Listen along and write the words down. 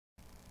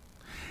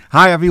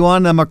Hi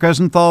everyone, I'm Mark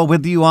Rosenthal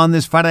with you on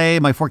this Friday.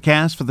 My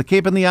forecast for the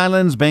Cape and the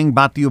Islands being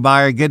brought to you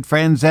by our good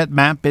friends at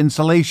MAP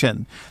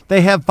Insulation.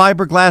 They have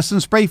fiberglass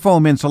and spray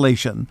foam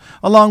insulation,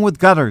 along with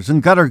gutters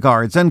and gutter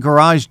guards and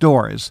garage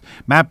doors.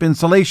 MAP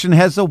Insulation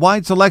has a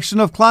wide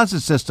selection of closet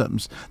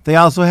systems. They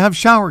also have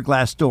shower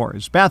glass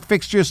doors, bath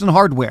fixtures, and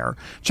hardware.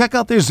 Check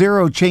out their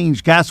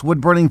zero-change gas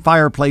wood-burning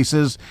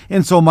fireplaces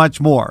and so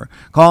much more.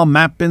 Call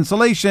MAP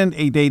Insulation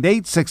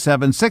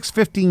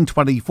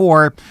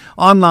 888-676-1524,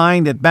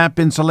 online at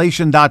mapinsulation.com.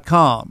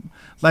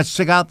 Let's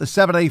check out the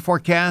 7-day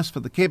forecast for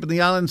the Cape and the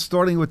Islands,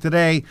 starting with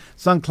today.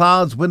 Sun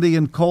clouds, windy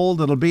and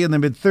cold. It'll be in the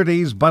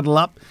mid-30s. Bundle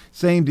up.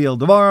 Same deal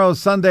tomorrow.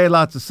 Sunday,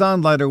 lots of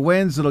sun, lighter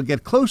winds. It'll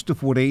get close to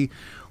 40.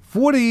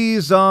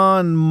 40s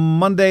on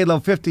Monday, low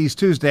 50s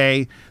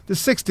Tuesday. The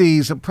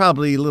 60s are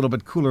probably a little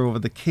bit cooler over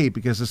the Cape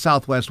because the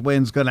southwest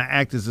wind's going to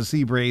act as a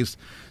sea breeze.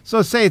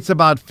 So say it's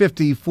about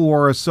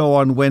 54 or so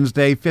on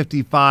Wednesday,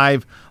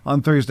 55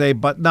 on Thursday,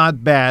 but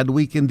not bad.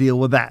 We can deal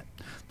with that.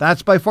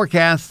 That's my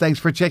forecast. Thanks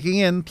for checking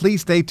in.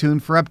 Please stay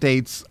tuned for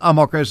updates. I'm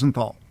Mark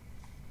Rosenthal.